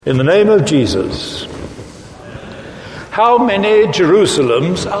In the name of Jesus. How many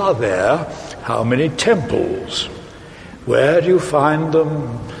Jerusalems are there? How many temples? Where do you find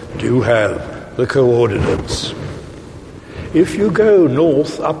them? Do you have the coordinates? If you go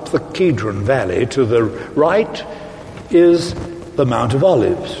north up the Kidron Valley, to the right is the Mount of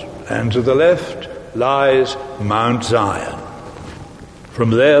Olives, and to the left lies Mount Zion.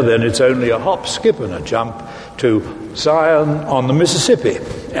 From there, then, it's only a hop, skip, and a jump to Zion on the Mississippi,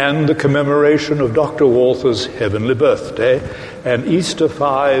 and the commemoration of Dr. Walther's heavenly birthday, and Easter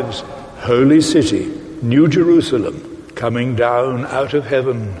 5's holy city, New Jerusalem, coming down out of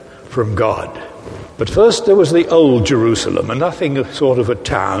heaven from God. But first there was the old Jerusalem, and nothing sort of a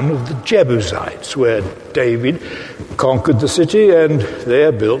town of the Jebusites, where David conquered the city and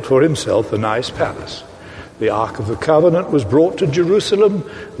there built for himself a nice palace. The Ark of the Covenant was brought to Jerusalem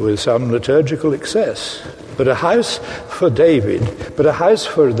with some liturgical excess. But a house for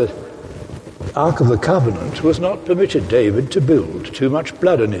the Ark of the Covenant was not permitted David to build, too much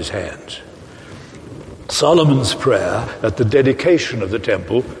blood in his hands. Solomon's prayer at the dedication of the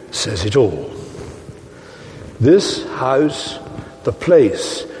temple says it all. This house, the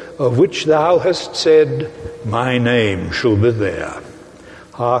place of which thou hast said, my name shall be there.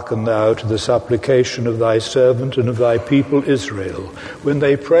 Hearken thou to the supplication of thy servant and of thy people Israel, when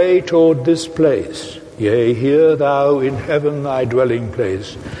they pray toward this place. Yea, hear thou in heaven thy dwelling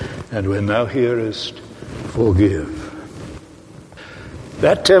place, and when thou hearest, forgive.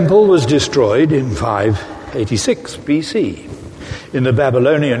 That temple was destroyed in 586 BC. In the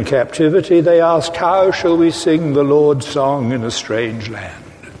Babylonian captivity, they asked, how shall we sing the Lord's song in a strange land?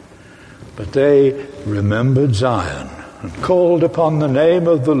 But they remembered Zion and called upon the name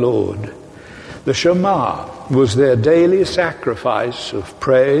of the Lord. The Shema was their daily sacrifice of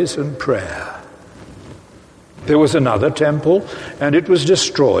praise and prayer. There was another temple, and it was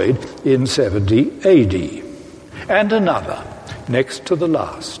destroyed in 70 AD. And another, next to the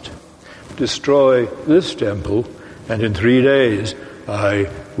last. Destroy this temple, and in 3 days I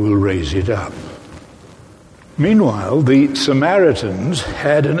will raise it up. Meanwhile, the Samaritans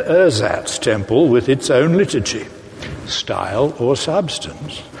had an ersatz temple with its own liturgy, style or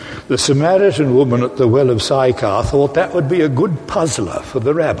substance. The Samaritan woman at the well of Sychar thought that would be a good puzzler for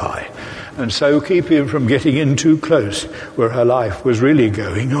the rabbi, and so keep him from getting in too close where her life was really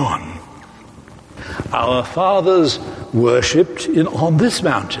going on. Our fathers worshipped on this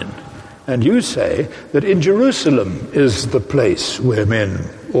mountain, and you say that in Jerusalem is the place where men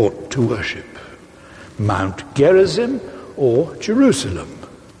ought to worship. Mount Gerizim or Jerusalem.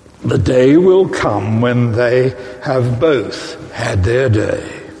 The day will come when they have both had their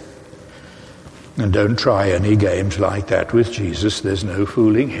day. And don't try any games like that with Jesus. There's no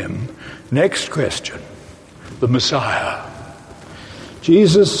fooling him. Next question. The Messiah.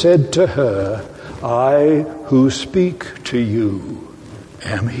 Jesus said to her, I who speak to you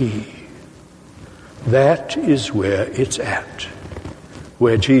am he. That is where it's at,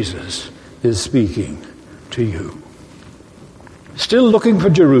 where Jesus is speaking to you. Still looking for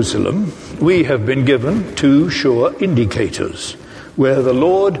Jerusalem, we have been given 2 sure indicators, where the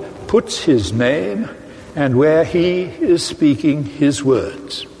Lord puts his name and where he is speaking his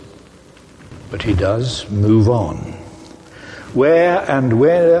words. But he does move on.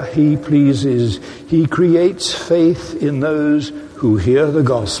 Where he pleases, he creates faith in those who hear the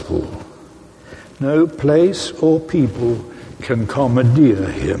gospel. No place or people can commandeer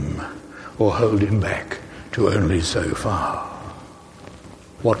him or hold him back to only so far.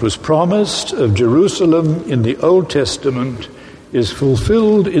 What was promised of Jerusalem in the Old Testament is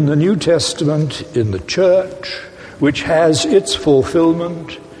fulfilled in the New Testament in the church, which has its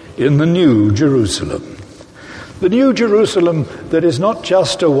fulfillment in the New Jerusalem. The New Jerusalem that is not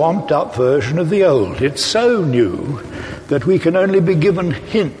just a wamped-up version of the old. It's so new that we can only be given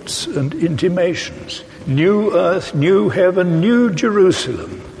hints and intimations. New earth, new heaven, new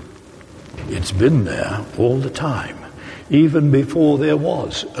Jerusalem. It's been there all the time, even before there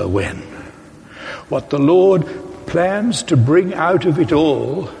was a when. What the Lord plans to bring out of it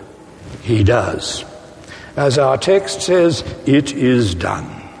all, he does. As our text says, it is done.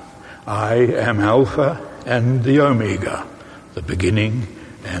 I am Alpha and the Omega, the beginning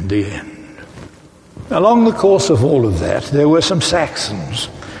and the end. Along the course of all of that, there were some Saxons,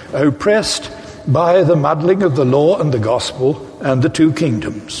 oppressed by the muddling of the law and the gospel and the 2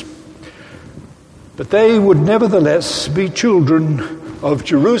 kingdoms. But they would nevertheless be children of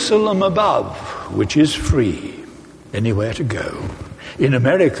Jerusalem above, which is free, anywhere to go. In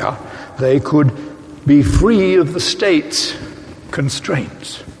America, they could be free of the state's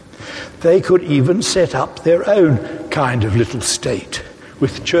constraints. They could even set up their own kind of little state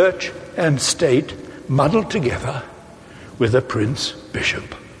with church and state muddled together with a prince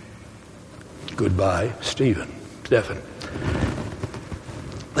bishop. Goodbye, Stephen.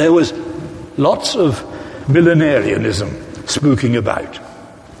 There was lots of millenarianism spooking about.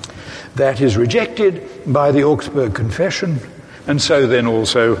 That is rejected by the Augsburg Confession, and so then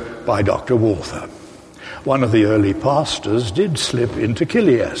also by Dr. Walther. One of the early pastors did slip into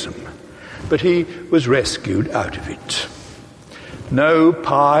Chiliasm, but he was rescued out of it. No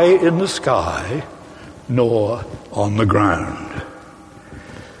pie in the sky, nor on the ground.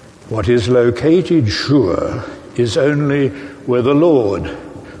 What is located sure is only where the Lord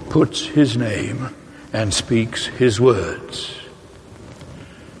puts his name and speaks his words.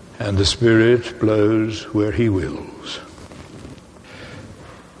 And the Spirit blows where he wills.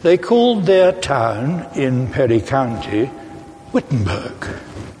 They called their town in Perry County Wittenberg,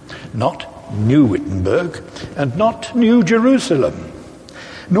 not New Wittenberg, and not New Jerusalem,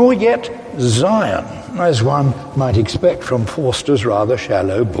 nor yet Zion, as one might expect from Forster's rather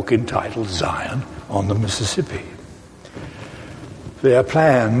shallow book entitled Zion on the Mississippi. Their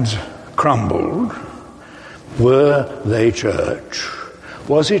plans crumbled. Were they church?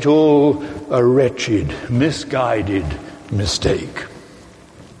 Was it all a wretched, misguided mistake?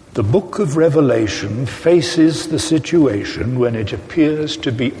 The book of Revelation faces the situation when it appears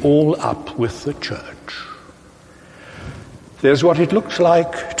to be all up with the church. There's what it looks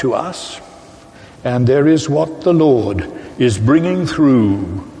like to us, and there is what the Lord is bringing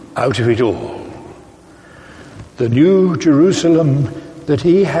through out of it all. The New Jerusalem that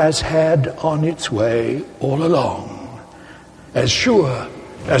he has had on its way all along, as sure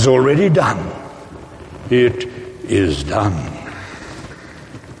as already done. It is done.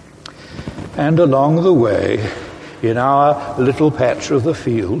 And along the way, in our little patch of the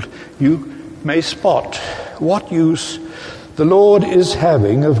field, you may spot what use the Lord is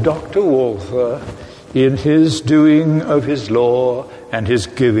having of Dr. Walther in his doing of his law and his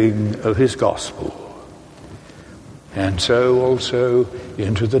giving of his gospel. And so also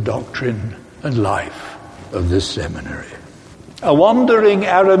into the doctrine and life of this seminary. A wandering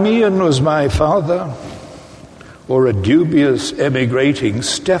Aramean was my father, or a dubious emigrating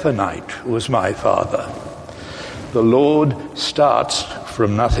Stephanite was my father. The Lord starts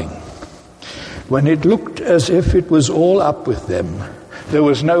from nothing. When it looked as if it was all up with them, there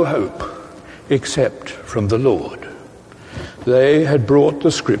was no hope except from the Lord. They had brought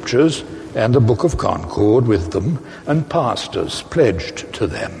the Scriptures and the Book of Concord with them, and pastors pledged to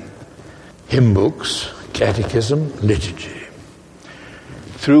them. Hymn books, catechism, liturgy.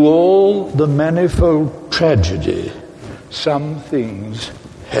 Through all the manifold tragedy, some things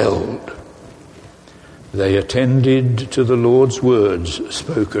held. They attended to the Lord's words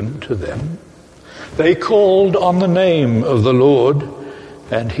spoken to them. They called on the name of the Lord,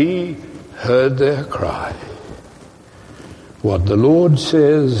 and he heard their cry. What the Lord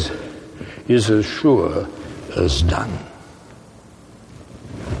says is as sure as done.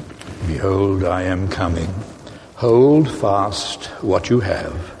 Behold, I am coming. Hold fast what you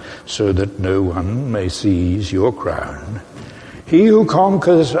have, so that no one may seize your crown. He who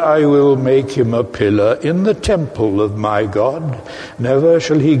conquers, I will make him a pillar in the temple of my God. Never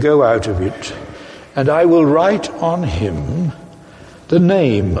shall he go out of it. And I will write on him the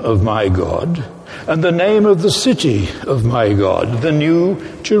name of my God, and the name of the city of my God, the New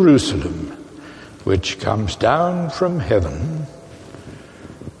Jerusalem, which comes down from heaven,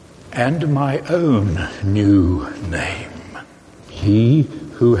 and my own new name. He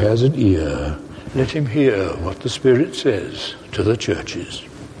who has an ear, let him hear what the Spirit says to the churches.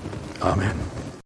 Amen.